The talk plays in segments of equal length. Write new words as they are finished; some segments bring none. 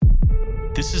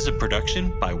This is a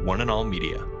production by One and All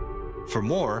Media. For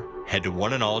more, head to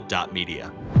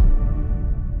oneandall.media.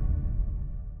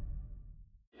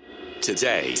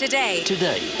 Today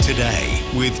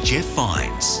with Jeff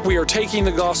Vines, We are taking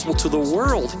the gospel to the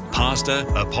world. pastor,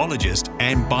 apologist,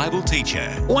 and Bible teacher.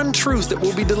 One truth that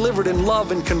will be delivered in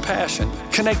love and compassion,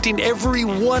 connecting every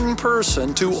one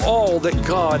person to all that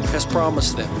God has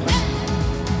promised them.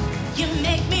 You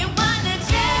make me wanna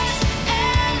dance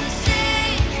and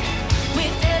sing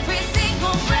with every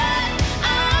single breath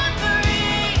I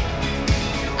breathe.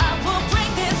 I will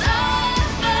bring this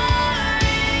offering.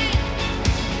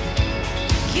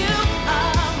 You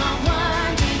are my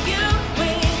wonder, you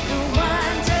with the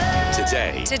wonder.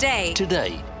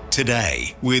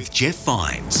 Today with Jeff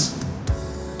Vines.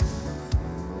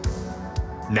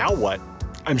 Now what?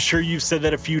 I'm sure you've said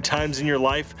that a few times in your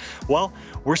life. Well,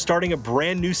 we're starting a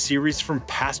brand new series from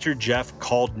Pastor Jeff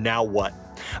called Now What?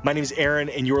 My name is Aaron,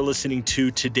 and you're listening to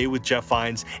Today with Jeff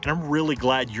Vines, and I'm really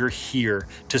glad you're here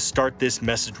to start this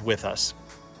message with us.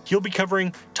 He'll be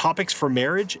covering topics for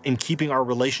marriage and keeping our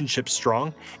relationships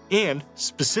strong, and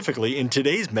specifically in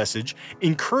today's message,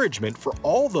 encouragement for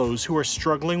all those who are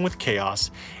struggling with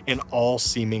chaos and all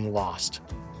seeming lost.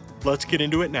 Let's get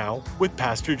into it now with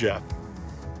Pastor Jeff.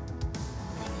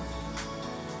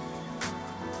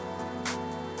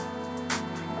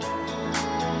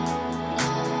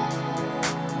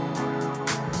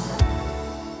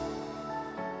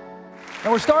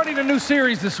 And we're starting a new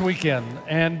series this weekend,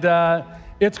 and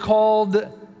it's called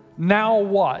Now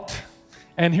What?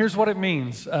 And here's what it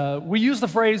means. We use the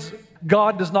phrase,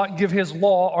 God does not give his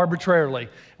law arbitrarily.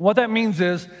 And what that means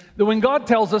is that when God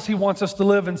tells us he wants us to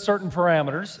live in certain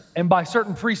parameters and by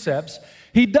certain precepts,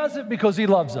 he does it because he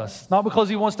loves us, not because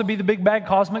he wants to be the big bad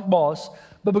cosmic boss,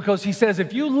 but because he says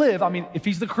if you live, if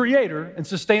he's the creator and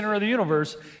sustainer of the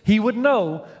universe, he would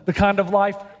know the kind of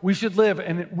life we should live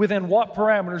and within what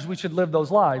parameters we should live those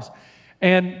lives.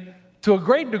 And to a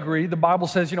great degree, the Bible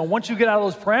says, once you get out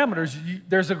of those parameters,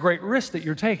 there's a great risk that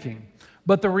you're taking.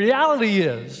 But the reality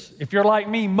is, if you're like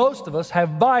me, most of us have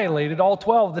violated all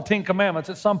 12 of the 10 commandments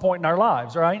at some point in our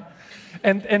lives, right?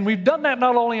 And we've done that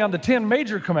not only on the 10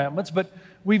 major commandments, but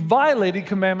we've violated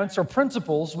commandments or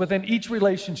principles within each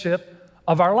relationship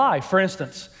of our life. For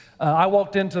instance, I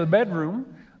walked into the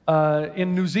bedroom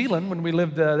in New Zealand when we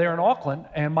lived there in Auckland,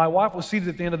 and my wife was seated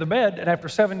at the end of the bed, and after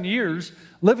 7 years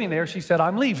living there, she said,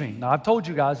 I'm leaving. Now, I've told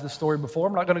you guys this story before.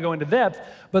 I'm not going to go into depth,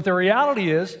 but the reality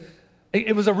is,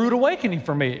 it was a rude awakening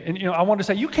for me. And, I wanted to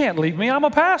say, you can't leave me. I'm a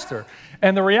pastor.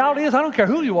 And the reality is, I don't care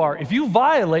who you are. If you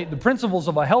violate the principles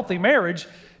of a healthy marriage,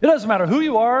 it doesn't matter who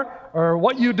you are or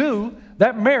what you do,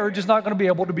 that marriage is not going to be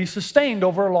able to be sustained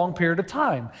over a long period of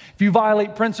time. If you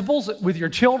violate principles with your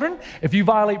children, if you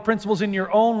violate principles in your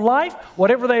own life,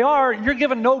 whatever they are, you're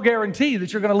given no guarantee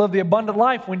that you're going to live the abundant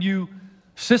life when you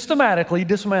systematically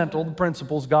dismantle the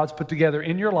principles God's put together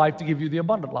in your life to give you the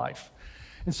abundant life.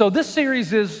 And so this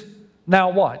series is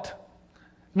Now What?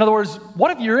 In other words,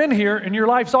 what if you're in here and your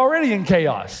life's already in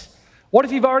chaos? What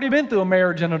if you've already been through a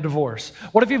marriage and a divorce?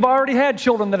 What if you've already had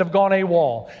children that have gone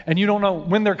AWOL and you don't know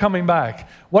when they're coming back?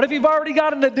 What if you've already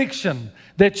got an addiction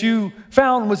that you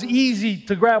found was easy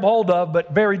to grab hold of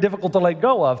but very difficult to let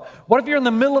go of? What if you're in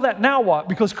the middle of that now what?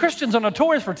 Because Christians are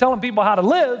notorious for telling people how to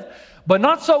live, but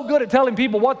not so good at telling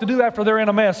people what to do after they're in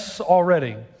a mess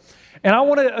already. And I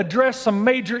want to address some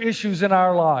major issues in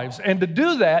our lives. And to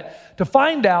do that, to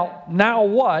find out now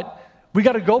what, we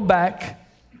got to go back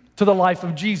to the life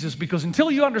of Jesus, because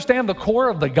until you understand the core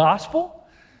of the gospel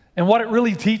and what it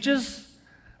really teaches,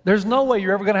 there's no way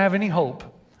you're ever going to have any hope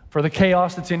for the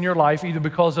chaos that's in your life, either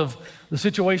because of the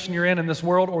situation you're in this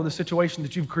world or the situation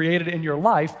that you've created in your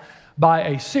life by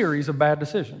a series of bad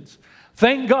decisions.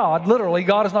 Thank God, literally,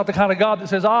 God is not the kind of God that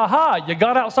says, aha, you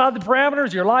got outside the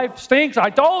parameters, your life stinks, I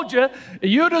told you,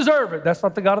 you deserve it. That's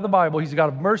not the God of the Bible. He's a God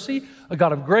of mercy, a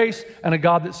God of grace, and a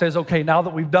God that says, okay, now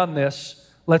that we've done this,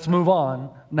 let's move on.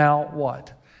 Now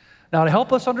what? Now, to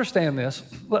help us understand this,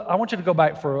 I want you to go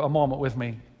back for a moment with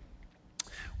me.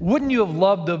 Wouldn't you have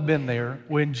loved to have been there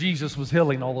when Jesus was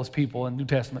healing all those people in New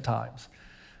Testament times?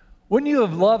 Wouldn't you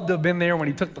have loved to have been there when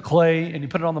he took the clay and he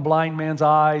put it on the blind man's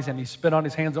eyes and he spit on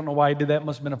his hands? I don't know why he did that.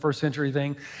 Must have been a first century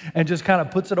thing. And just kind of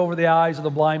puts it over the eyes of the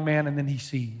blind man and then he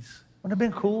sees. Wouldn't it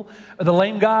have been cool? The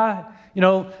lame guy,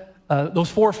 those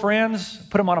 4 friends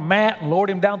put him on a mat and lowered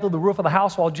him down through the roof of the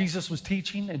house while Jesus was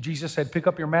teaching. And Jesus said, pick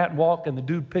up your mat and walk. And the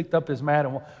dude picked up his mat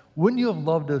and walked. Wouldn't you have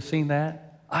loved to have seen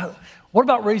that? What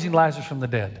about raising Lazarus from the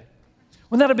dead?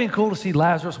 Wouldn't that have been cool to see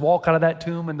Lazarus walk out of that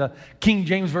tomb? And the King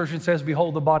James Version says,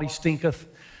 behold, the body stinketh.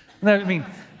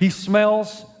 He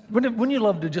smells. Wouldn't you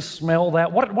love to just smell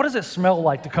that? What does it smell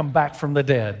like to come back from the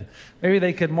dead? Maybe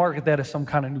they could market that as some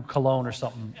kind of new cologne or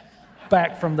something.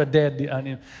 Back from the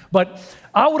dead. But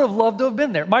I would have loved to have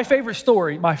been there. My favorite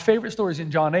story is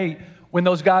in John 8, when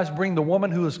those guys bring the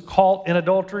woman who was caught in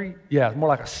adultery. Yeah, more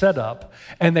like a setup.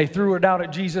 And they threw her down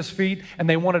at Jesus' feet, and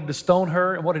they wanted to stone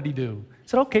her. And what did he do? He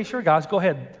said, okay, sure, guys, go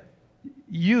ahead.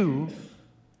 You,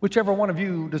 whichever one of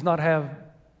you does not have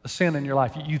a sin in your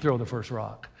life, you throw the first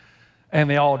rock. And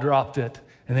they all dropped it.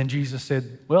 And then Jesus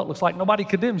said, well, it looks like nobody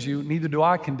condemns you, neither do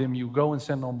I condemn you. Go and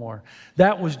sin no more.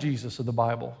 That was Jesus of the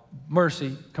Bible.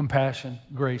 Mercy, compassion,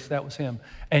 grace, that was him.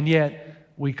 And yet,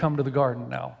 we come to the garden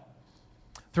now.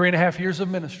 3.5 years of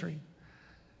ministry.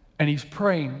 And he's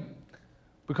praying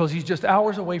because he's just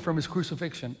hours away from his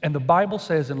crucifixion. And the Bible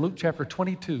says in Luke chapter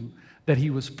 22 that he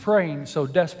was praying so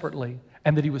desperately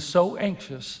and that he was so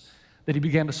anxious that he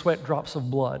began to sweat drops of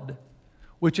blood,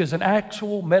 which is an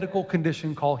actual medical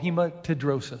condition called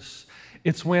hematidrosis.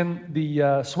 It's when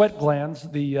the sweat glands,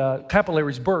 the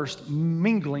capillaries burst,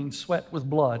 mingling sweat with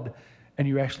blood, and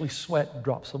you actually sweat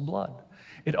drops of blood.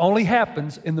 It only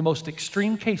happens in the most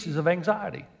extreme cases of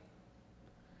anxiety.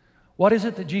 What is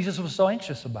it that Jesus was so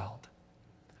anxious about?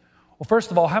 Well,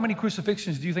 first of all, how many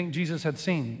crucifixions do you think Jesus had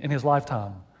seen in his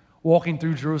lifetime, walking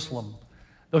through Jerusalem?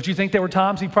 Don't you think there were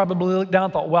times he probably looked down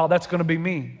and thought, wow, that's going to be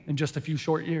me in just a few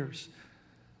short years?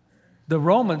 The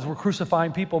Romans were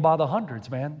crucifying people by the hundreds,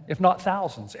 man, if not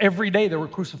thousands. Every day there were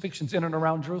crucifixions in and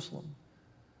around Jerusalem.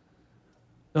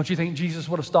 Don't you think Jesus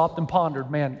would have stopped and pondered,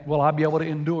 man, will I be able to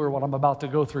endure what I'm about to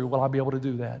go through? Will I be able to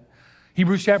do that?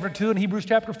 Hebrews chapter 2 and Hebrews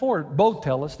chapter 4 both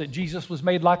tell us that Jesus was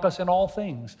made like us in all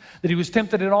things, that he was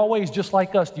tempted in all ways just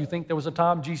like us. Do you think there was a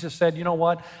time Jesus said, you know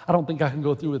what, I don't think I can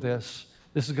go through with this.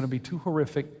 This is going to be too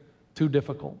horrific, too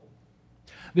difficult.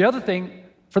 The other thing,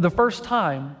 for the first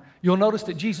time, you'll notice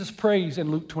that Jesus prays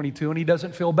in Luke 22, and he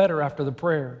doesn't feel better after the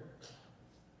prayer.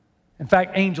 In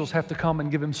fact, angels have to come and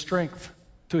give him strength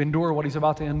to endure what he's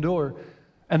about to endure.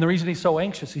 And the reason he's so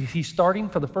anxious, he's starting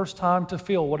for the first time to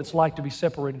feel what it's like to be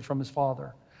separated from his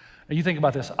father. Now you think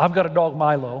about this. I've got a dog,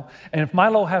 Milo, and if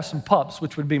Milo has some pups,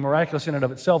 which would be miraculous in and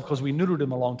of itself because we neutered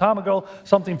him a long time ago,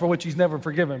 something for which he's never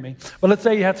forgiven me. But let's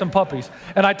say he had some puppies,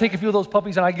 and I take a few of those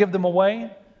puppies and I give them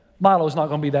away. Milo's not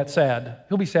going to be that sad.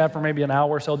 He'll be sad for maybe an hour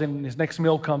or so, then when his next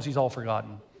meal comes, he's all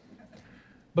forgotten.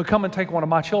 But come and take one of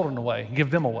my children away,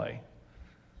 give them away.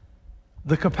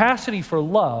 The capacity for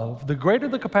love, the greater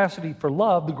the capacity for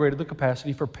love, the greater the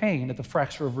capacity for pain at the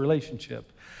fracture of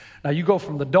relationship. Now you go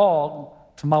from the dog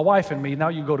to my wife and me, now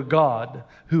you go to God,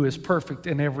 who is perfect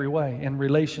in every way, in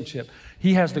relationship.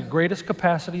 He has the greatest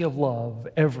capacity of love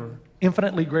ever,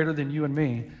 infinitely greater than you and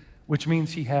me, which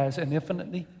means he has an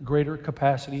infinitely greater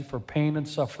capacity for pain and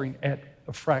suffering at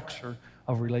a fracture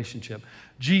of relationship.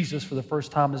 Jesus, for the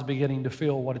first time, is beginning to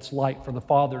feel what it's like for the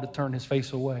Father to turn his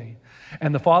face away.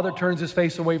 And the Father turns his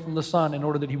face away from the Son in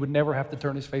order that he would never have to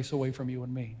turn his face away from you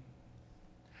and me.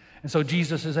 And so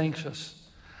Jesus is anxious.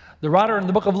 The writer in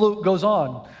the book of Luke goes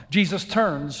on. Jesus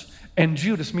turns, and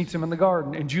Judas meets him in the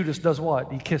garden. And Judas does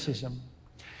what? He kisses him.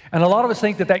 And a lot of us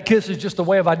think that that kiss is just a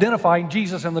way of identifying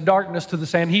Jesus in the darkness to the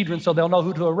Sanhedrin so they'll know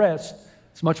who to arrest.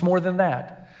 It's much more than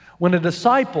that. When a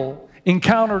disciple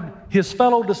encountered his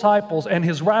fellow disciples and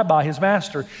his rabbi, his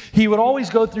master, he would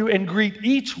always go through and greet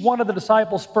each one of the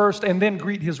disciples first and then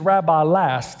greet his rabbi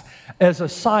last as a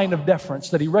sign of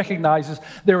deference that he recognizes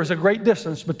there is a great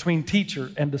distance between teacher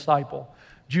and disciple.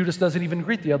 Judas doesn't even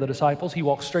greet the other disciples. He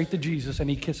walks straight to Jesus and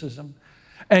he kisses him.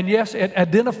 And yes, it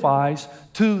identifies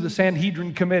to the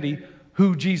Sanhedrin committee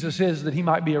who Jesus is, that he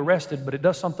might be arrested, but it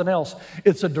does something else.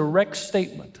 It's a direct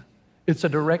statement. It's a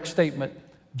direct statement.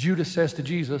 Judas says to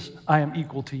Jesus, I am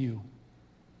equal to you.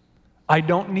 I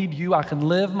don't need you. I can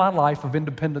live my life of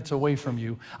independence away from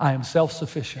you. I am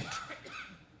self-sufficient.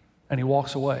 And he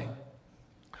walks away.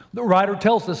 The writer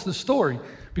tells us the story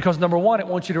because, number one, it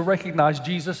wants you to recognize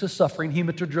Jesus is suffering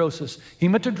hematidrosis.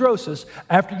 Hematidrosis,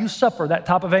 after you suffer that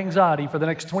type of anxiety for the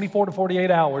next 24 to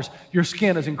 48 hours, your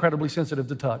skin is incredibly sensitive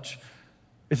to touch.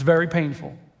 It's very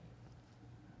painful.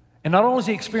 And not only is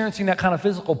he experiencing that kind of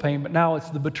physical pain, but now it's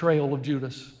the betrayal of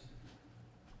Judas.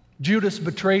 Judas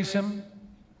betrays him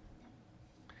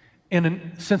in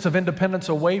a sense of independence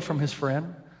away from his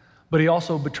friend, but he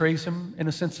also betrays him in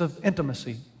a sense of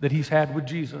intimacy that he's had with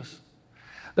Jesus.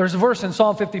 There's a verse in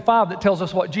Psalm 55 that tells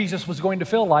us what Jesus was going to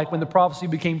feel like when the prophecy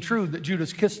became true that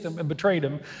Judas kissed him and betrayed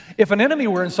him. If an enemy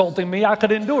were insulting me, I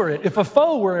could endure it. If a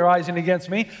foe were rising against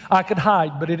me, I could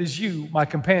hide. But it is you, my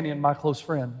companion, my close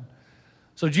friend.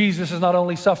 So Jesus is not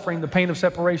only suffering the pain of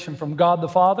separation from God the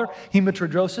Father,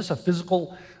 hematidrosis, a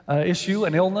physical issue,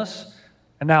 an illness,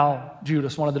 And now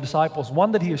Judas, one of the disciples,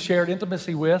 one that he has shared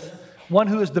intimacy with, one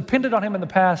who has depended on him in the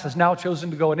past, has now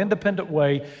chosen to go an independent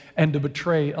way and to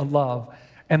betray a love.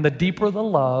 And the deeper the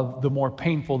love, the more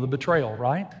painful the betrayal,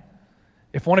 right?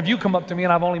 If one of you come up to me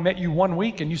and I've only met you 1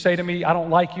 week and you say to me, I don't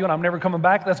like you and I'm never coming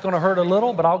back, that's going to hurt a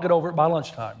little, but I'll get over it by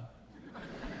lunchtime.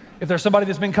 If there's somebody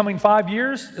that's been coming 5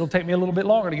 years, it'll take me a little bit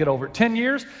longer to get over it. 10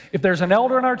 years, if there's an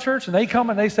elder in our church and they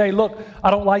come and they say, look, I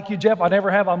don't like you, Jeff, I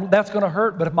never have, that's going to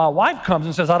hurt. But if my wife comes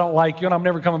and says, I don't like you and I'm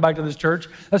never coming back to this church,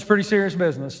 that's pretty serious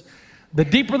business. The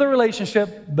deeper the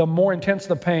relationship, the more intense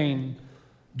the pain.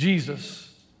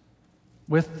 Jesus,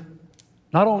 with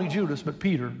not only Judas, but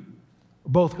Peter, are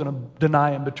both going to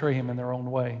deny and betray him in their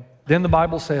own way. Then the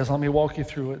Bible says, let me walk you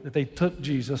through it, that they took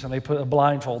Jesus and they put a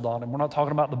blindfold on him. We're not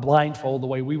talking about the blindfold the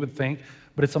way we would think,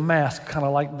 but it's a mask kind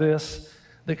of like this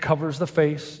that covers the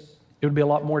face. It would be a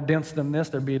lot more dense than this.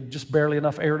 There'd be just barely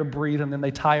enough air to breathe, and then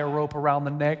they tie a rope around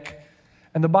the neck.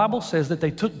 And the Bible says that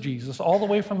they took Jesus all the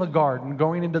way from the garden,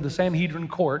 going into the Sanhedrin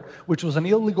court, which was an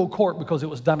illegal court because it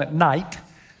was done at night.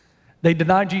 They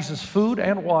deny Jesus food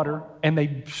and water, and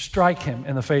they strike him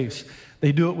in the face.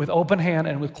 They do it with open hand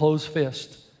and with closed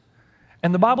fist.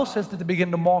 And the Bible says that they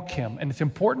begin to mock him, and it's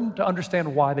important to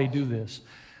understand why they do this.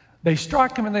 They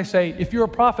strike him and they say, if you're a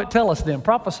prophet, tell us then,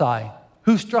 prophesy.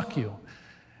 Who struck you?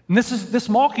 And this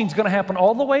mocking is going to happen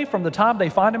all the way from the time they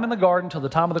find him in the garden till the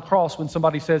time of the cross when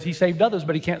somebody says he saved others,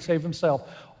 but he can't save himself.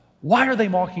 Why are they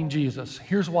mocking Jesus?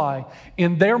 Here's why.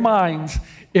 In their minds,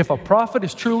 if a prophet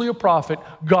is truly a prophet,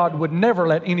 God would never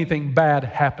let anything bad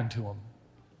happen to him.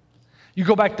 You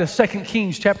go back to 2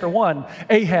 Kings chapter 1,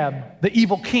 Ahab, the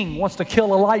evil king, wants to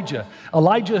kill Elijah.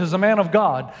 Elijah is a man of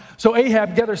God. So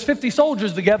Ahab gathers 50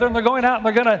 soldiers together, and they're going out and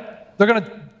they're going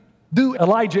to do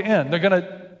Elijah in. They're going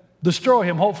to destroy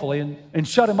him, hopefully, and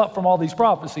shut him up from all these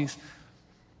prophecies.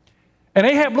 And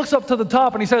Ahab looks up to the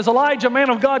top and he says, Elijah, man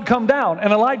of God, come down.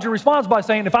 And Elijah responds by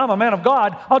saying, if I'm a man of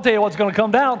God, I'll tell you what's going to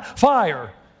come down,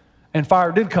 fire. And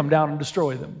fire did come down and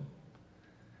destroy them.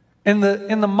 In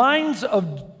the minds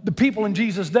of the people in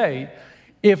Jesus' day,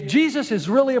 if Jesus is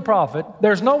really a prophet,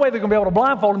 there's no way they're going to be able to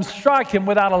blindfold him, strike him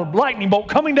without a lightning bolt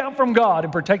coming down from God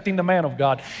and protecting the man of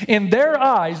God. In their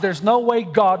eyes, there's no way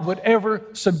God would ever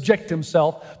subject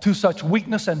himself to such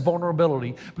weakness and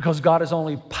vulnerability because God is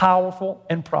only powerful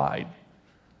and pride.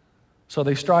 So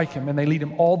they strike him and they lead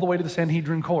him all the way to the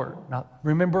Sanhedrin court. Now,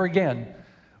 remember again,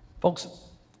 folks,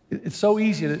 it's so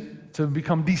easy to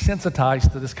become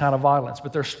desensitized to this kind of violence,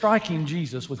 but they're striking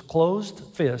Jesus with closed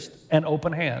fist and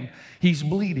open hand. He's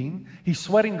bleeding. He's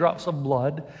sweating drops of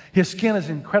blood. His skin is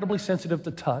incredibly sensitive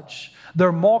to touch.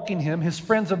 They're mocking him. His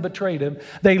friends have betrayed him.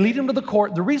 They lead him to the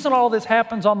court. The reason all this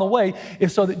happens on the way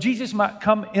is so that Jesus might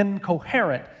come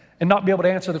incoherent and not be able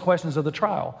to answer the questions of the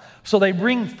trial. So they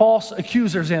bring false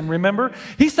accusers in, remember?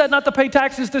 He said not to pay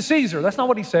taxes to Caesar. That's not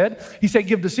what he said. He said,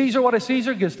 give to Caesar what is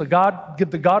Caesar, give to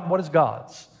God what is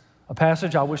God's. A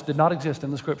passage I wish did not exist in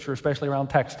the scripture, especially around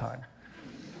tax time.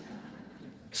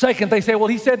 Second, they say, well,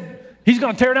 he said he's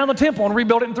going to tear down the temple and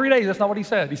rebuild it in 3 days. That's not what he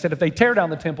said. He said, if they tear down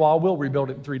the temple, I will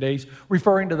rebuild it in 3 days,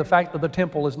 referring to the fact that the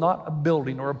temple is not a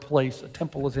building or a place. A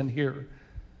temple is in here.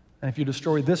 And if you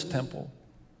destroy this temple,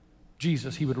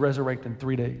 Jesus, he would resurrect in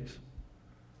 3 days.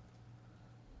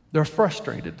 They're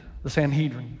frustrated, the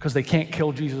Sanhedrin, because they can't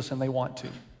kill Jesus and they want to.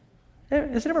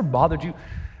 Has it ever bothered you?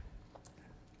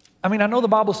 I mean, I know the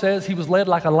Bible says he was led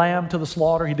like a lamb to the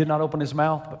slaughter. He did not open his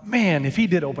mouth. But man, if he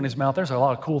did open his mouth, there's a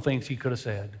lot of cool things he could have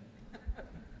said.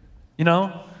 You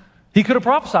know? He could have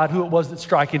prophesied who it was that's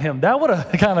striking him. That would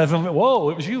have kind of, whoa,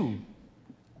 it was you,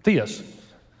 Theus.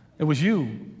 It was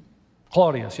you,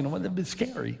 Claudius. You know, it'd be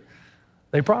scary.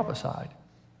 They prophesied.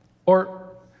 Or,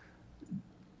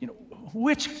 you know,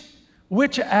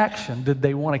 which action did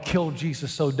they want to kill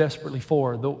Jesus so desperately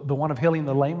for? The one of healing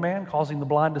the lame man, causing the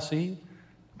blind to see?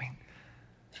 I mean,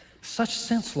 such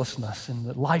senselessness in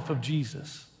the life of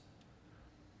Jesus.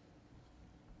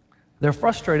 They're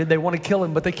frustrated. They want to kill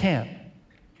him, but they can't.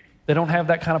 They don't have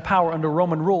that kind of power under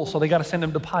Roman rule, so they got to send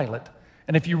him to Pilate.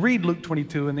 And if you read Luke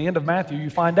 22 and the end of Matthew, you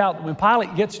find out that when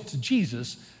Pilate gets to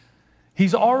Jesus,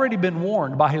 he's already been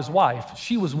warned by his wife.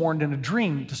 She was warned in a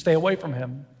dream to stay away from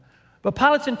him. But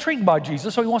Pilate's intrigued by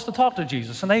Jesus, so he wants to talk to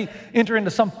Jesus. And they enter into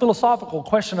some philosophical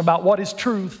question about what is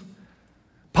truth.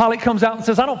 Pilate comes out and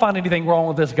says, I don't find anything wrong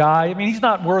with this guy. I mean, he's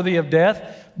not worthy of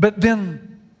death. But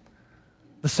then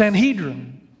the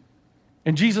Sanhedrin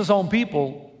and Jesus' own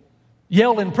people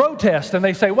yell in protest, and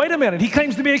they say, wait a minute, he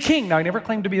claims to be a king. Now, he never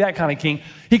claimed to be that kind of king.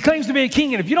 He claims to be a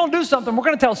king, and if you don't do something, we're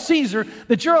going to tell Caesar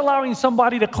that you're allowing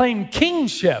somebody to claim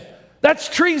kingship. That's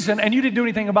treason, and you didn't do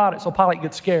anything about it. So Pilate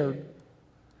gets scared.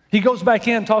 He goes back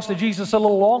in, talks to Jesus a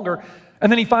little longer,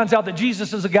 And then he finds out that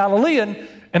Jesus is a Galilean,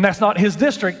 and that's not his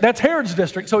district, that's Herod's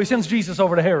district, so he sends Jesus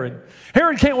over to Herod.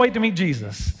 Herod can't wait to meet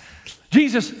Jesus.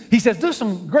 Jesus, he says, do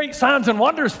some great signs and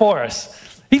wonders for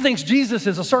us. He thinks Jesus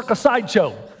is a circus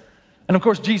sideshow. And of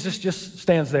course, Jesus just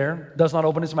stands there, does not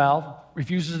open his mouth,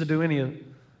 refuses to do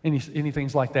any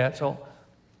things like that. So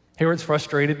Herod's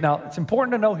frustrated. Now, it's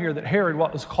important to know here that Herod,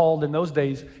 what was called in those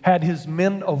days, had his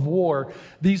men of war.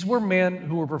 These were men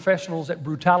who were professionals at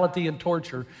brutality and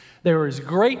torture. There is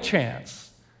great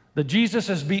chance that Jesus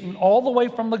is beaten all the way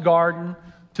from the garden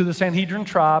to the Sanhedrin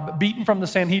tribe, beaten from the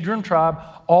Sanhedrin tribe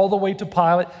all the way to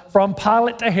Pilate, from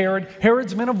Pilate to Herod.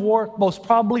 Herod's men of war most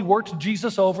probably worked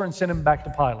Jesus over and sent him back to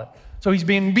Pilate. So he's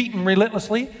being beaten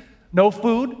relentlessly, no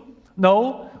food,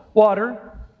 no water,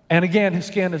 and again, his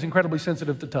skin is incredibly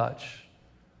sensitive to touch.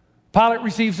 Pilate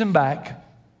receives him back.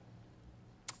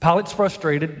 Pilate's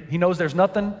frustrated. He knows there's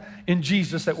nothing in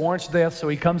Jesus that warrants death, so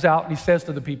he comes out and he says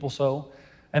to the people so.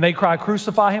 And they cry,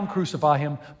 crucify him, crucify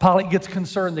him. Pilate gets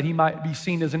concerned that he might be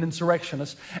seen as an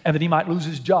insurrectionist and that he might lose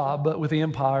his job with the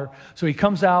empire. So he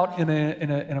comes out in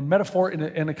a metaphor,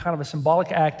 in a kind of a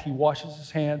symbolic act. He washes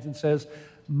his hands and says,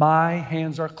 my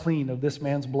hands are clean of this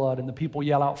man's blood. And the people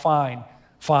yell out, fine,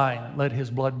 fine, let his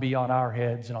blood be on our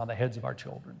heads and on the heads of our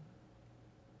children.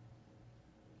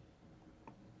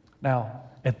 Now,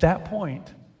 at that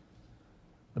point,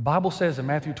 the Bible says in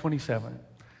Matthew 27,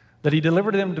 that he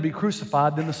delivered them to be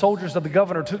crucified. Then the soldiers of the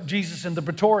governor took Jesus into the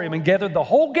praetorium and gathered the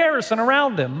whole garrison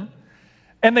around him,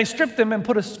 and they stripped him and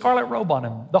put a scarlet robe on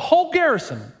him. The whole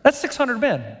garrison, that's 600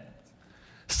 men.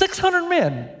 600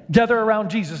 men gather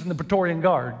around Jesus in the Praetorian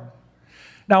Guard.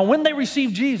 Now, when they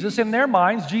receive Jesus, in their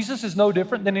minds, Jesus is no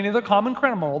different than any other common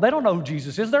criminal. They don't know who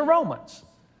Jesus is. They're Romans.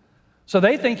 So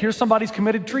they think here's somebody's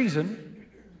committed treason,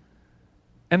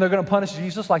 and they're going to punish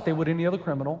Jesus like they would any other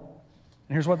criminal.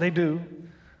 And here's what they do.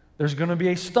 There's going to be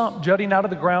a stump jutting out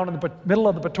of the ground in the middle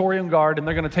of the Praetorian Guard, and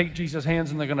they're going to take Jesus' hands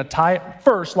and they're going to tie it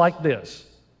first like this.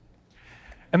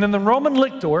 And then the Roman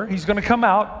lictor, he's going to come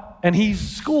out, and he's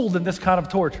schooled in this kind of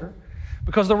torture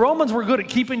because the Romans were good at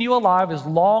keeping you alive as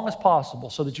long as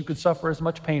possible so that you could suffer as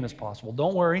much pain as possible.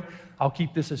 Don't worry, I'll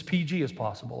keep this as PG as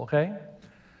possible, okay?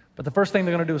 But the first thing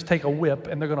they're going to do is take a whip,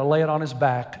 and they're going to lay it on his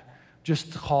back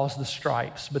just to cause the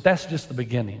stripes. But that's just the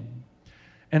beginning.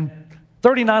 And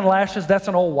 39 lashes, that's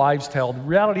an old wives' tale. The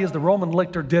reality is the Roman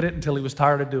lictor did it until he was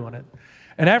tired of doing it.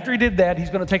 And after he did that, he's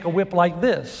going to take a whip like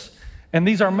this. And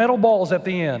these are metal balls at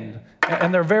the end,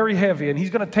 and they're very heavy. And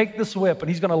he's going to take this whip, and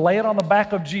he's going to lay it on the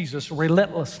back of Jesus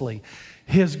relentlessly.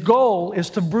 His goal is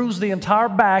to bruise the entire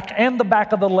back and the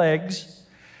back of the legs.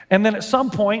 And then at some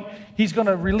point, he's going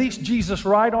to release Jesus'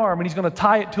 right arm, and he's going to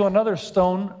tie it to another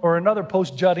stone or another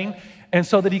post jutting. And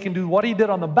so that he can do what he did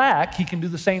on the back, he can do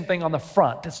the same thing on the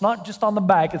front. It's not just on the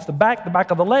back of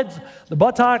the legs, the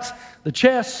buttocks, the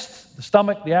chest, the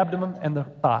stomach, the abdomen, and the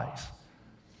thighs.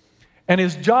 And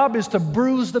his job is to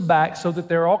bruise the back so that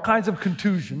there are all kinds of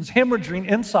contusions, hemorrhaging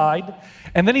inside.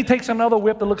 And then he takes another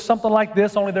whip that looks something like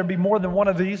this, only there'd be more than one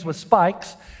of these with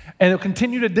spikes. And he'll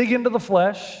continue to dig into the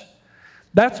flesh.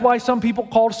 That's why some people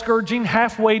called scourging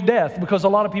halfway death, because a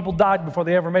lot of people died before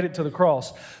they ever made it to the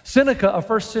cross. Seneca, a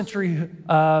first century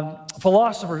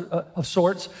philosopher of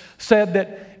sorts, said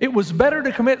that it was better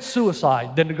to commit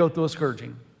suicide than to go through a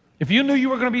scourging. If you knew you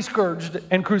were going to be scourged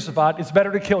and crucified, it's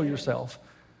better to kill yourself,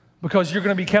 because you're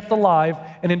going to be kept alive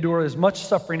and endure as much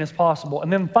suffering as possible.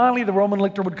 And then finally, the Roman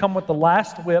lictor would come with the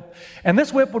last whip, and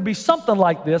this whip would be something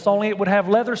like this, only it would have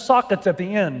leather sockets at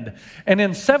the end. And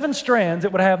in 7 strands,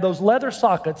 it would have those leather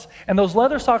sockets, and those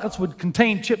leather sockets would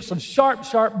contain chips of sharp,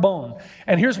 sharp bone.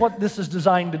 And here's what this is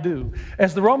designed to do.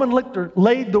 As the Roman lictor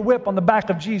laid the whip on the back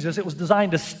of Jesus, it was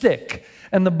designed to stick,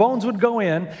 and the bones would go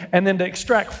in, and then to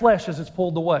extract flesh as it's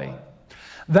pulled away.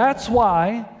 That's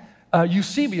why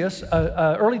Eusebius,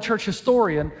 an early church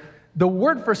historian, the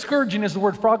word for scourging is the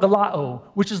word phragalao,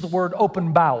 which is the word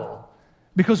open bowel.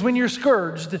 Because when you're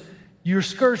scourged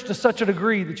to such a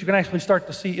degree that you can actually start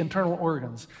to see internal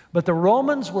organs. But the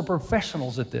Romans were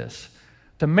professionals at this,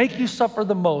 to make you suffer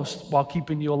the most while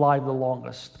keeping you alive the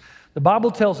longest. The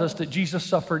Bible tells us that Jesus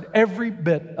suffered every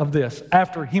bit of this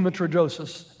after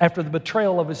hematrodosis, after the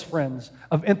betrayal of his friends,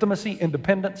 of intimacy,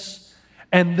 independence,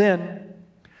 and then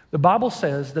the Bible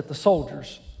says that the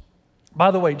soldiers,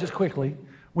 by the way, just quickly,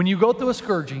 when you go through a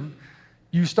scourging,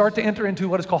 you start to enter into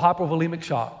what is called hypovolemic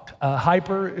shock.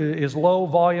 Hyper is low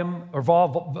volume or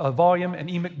volume, and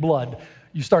emic blood.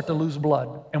 You start to lose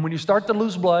blood. And when you start to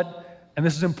lose blood, and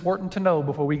this is important to know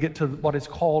before we get to what is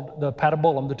called the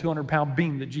patibulum, the 200-pound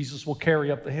beam that Jesus will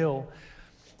carry up the hill.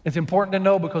 It's important to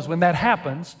know because when that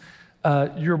happens,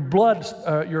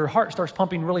 your heart starts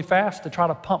pumping really fast to try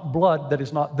to pump blood that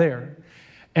is not there.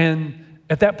 And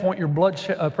at that point, your blood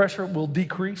pressure will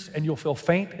decrease and you'll feel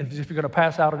faint as if you're going to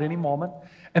pass out at any moment.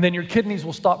 And then your kidneys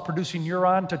will stop producing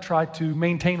urine to try to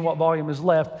maintain what volume is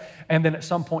left. And then at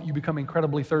some point, you become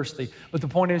incredibly thirsty. But the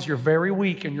point is, you're very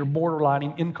weak and you're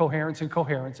borderlining incoherence and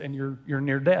coherence, and you're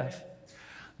near death.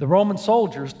 The Roman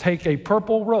soldiers take a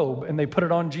purple robe and they put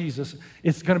it on Jesus.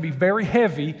 It's going to be very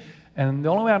heavy, and the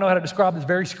only way I know how to describe it is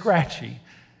very scratchy.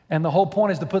 And the whole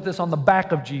point is to put this on the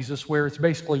back of Jesus, where it's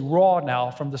basically raw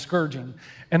now from the scourging.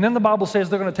 And then the Bible says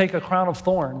they're going to take a crown of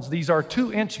thorns. These are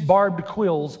 2-inch barbed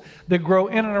quills that grow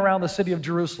in and around the city of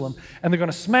Jerusalem. And they're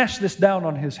going to smash this down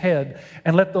on his head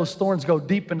and let those thorns go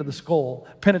deep into the skull,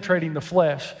 penetrating the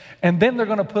flesh. And then they're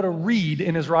going to put a reed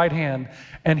in his right hand.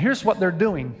 And here's what they're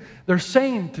doing. They're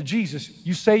saying to Jesus,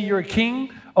 you say you're a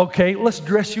king? Okay, let's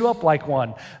dress you up like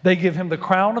one. They give him the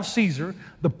crown of Caesar,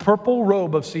 the purple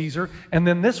robe of Caesar, and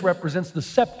then this represents the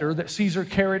scepter that Caesar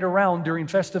carried around during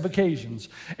festive occasions.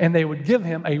 And they would give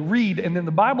him a reed, and then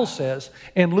the Bible says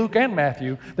in Luke and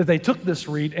Matthew that they took this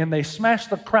reed and they smashed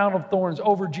the crown of thorns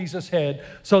over Jesus' head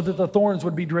so that the thorns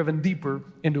would be driven deeper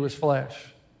into his flesh.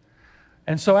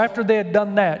 And so after they had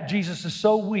done that, Jesus is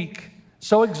so weak,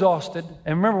 so exhausted,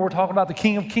 and remember, we're talking about the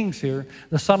King of Kings here,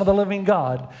 the Son of the living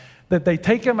God, that they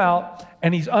take him out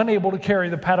and he's unable to carry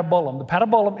the patibulum. The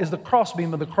patibulum is the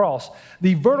crossbeam of the cross.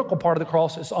 The vertical part of the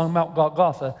cross is on Mount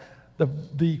Golgotha.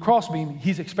 The crossbeam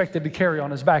he's expected to carry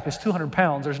on his back is 200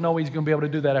 pounds. There's no way he's going to be able to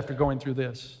do that after going through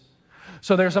this.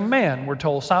 So there's a man, we're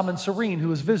told, Simon Cyrene,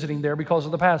 who is visiting there because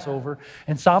of the Passover,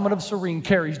 and Simon of Cyrene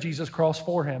carries Jesus' cross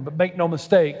for him. But make no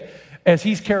mistake, as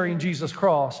he's carrying Jesus'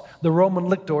 cross, the Roman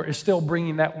lictor is still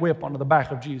bringing that whip onto the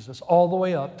back of Jesus all the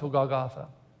way up to Golgotha.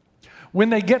 When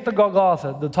they get to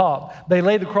Golgotha, the top, they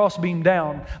lay the crossbeam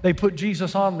down, they put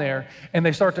Jesus on there, and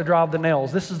they start to drive the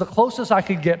nails. This is the closest I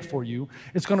could get for you.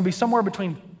 It's going to be somewhere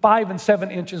between 5 and 7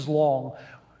 inches long.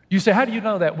 You say, how do you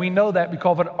know that? We know that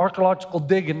because of an archaeological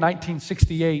dig in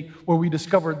 1968 where we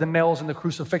discovered the nails in the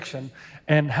crucifixion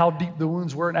and how deep the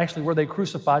wounds were, and actually where they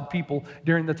crucified people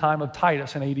during the time of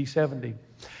Titus in AD 70.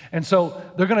 And so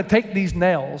they're going to take these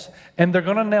nails, and they're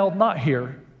going to nail not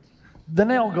here. The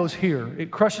nail goes here.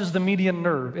 It crushes the median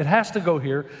nerve. It has to go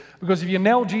here because if you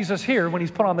nail Jesus here when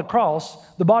he's put on the cross,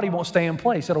 the body won't stay in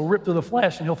place. It'll rip through the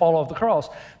flesh and he'll fall off the cross.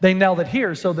 They nailed it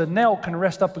here so the nail can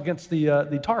rest up against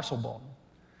the tarsal bone.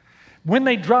 When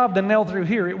they drive the nail through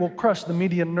here, it will crush the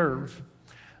median nerve.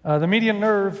 The median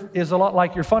nerve is a lot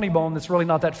like your funny bone that's really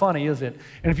not that funny, is it?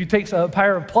 And if you take a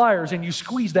pair of pliers and you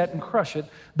squeeze that and crush it,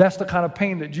 that's the kind of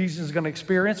pain that Jesus is going to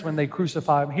experience when they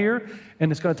crucify him here.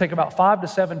 And it's going to take about 5 to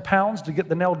 7 pounds to get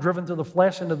the nail driven through the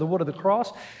flesh into the wood of the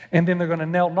cross. And then they're going to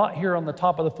nail not here on the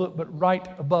top of the foot, but right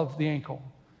above the ankle.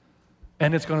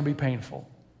 And it's going to be painful.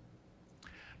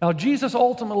 Now, Jesus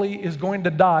ultimately is going to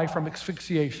die from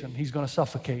asphyxiation. He's going to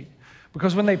suffocate.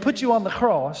 Because when they put you on the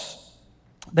cross,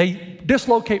 they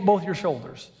dislocate both your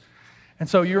shoulders. And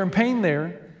so you're in pain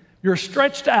there. You're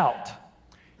stretched out.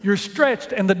 You're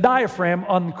stretched, and the diaphragm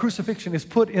on the crucifixion is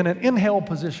put in an inhale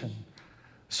position.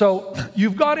 So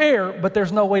you've got air, but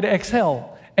there's no way to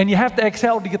exhale. And you have to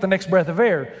exhale to get the next breath of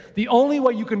air. The only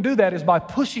way you can do that is by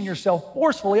pushing yourself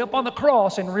forcefully up on the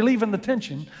cross and relieving the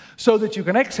tension so that you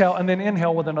can exhale and then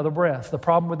inhale with another breath. The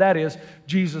problem with that is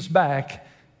Jesus' back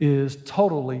is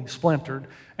totally splintered,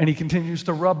 and he continues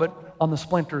to rub it on the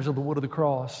splinters of the wood of the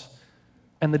cross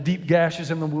and the deep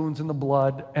gashes in the wounds in the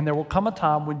blood. And there will come a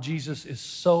time when Jesus is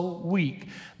so weak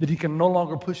that he can no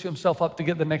longer push himself up to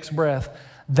get the next breath.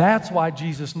 That's why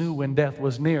Jesus knew when death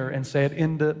was near and said,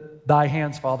 "Into thy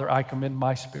hands, Father, I commend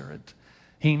my spirit."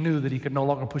 He knew that he could no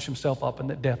longer push himself up and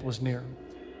that death was near.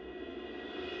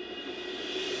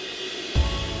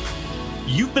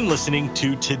 You've been listening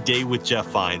to Today with Jeff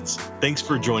Vines. Thanks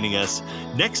for joining us.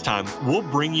 Next time, we'll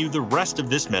bring you the rest of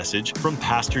this message from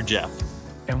Pastor Jeff.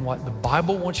 And what the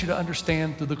Bible wants you to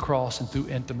understand through the cross and through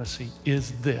intimacy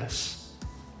is this,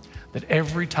 that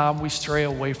every time we stray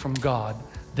away from God,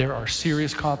 there are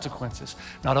serious consequences.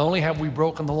 Not only have we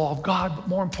broken the law of God, but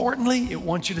more importantly, it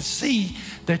wants you to see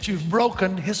that you've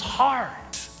broken his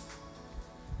heart.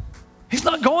 He's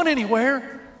not going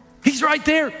anywhere. He's right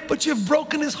there, but you've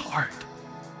broken his heart.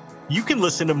 You can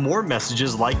listen to more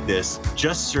messages like this.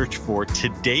 Just search for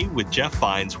Today with Jeff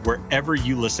Vines wherever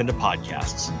you listen to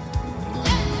podcasts.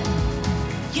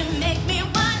 You make me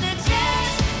wanna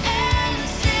dance and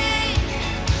sing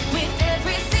with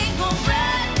every single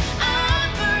breath I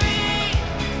breathe.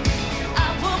 I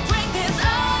will bring this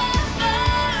offering.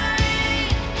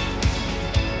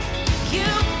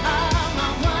 You are my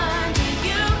wonder,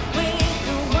 you with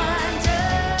the wonder.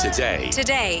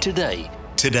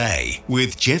 Today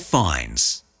with Jeff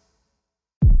Vines.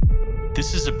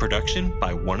 This is a production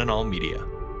by One and All Media.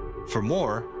 For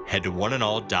more, head to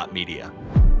oneandall.media.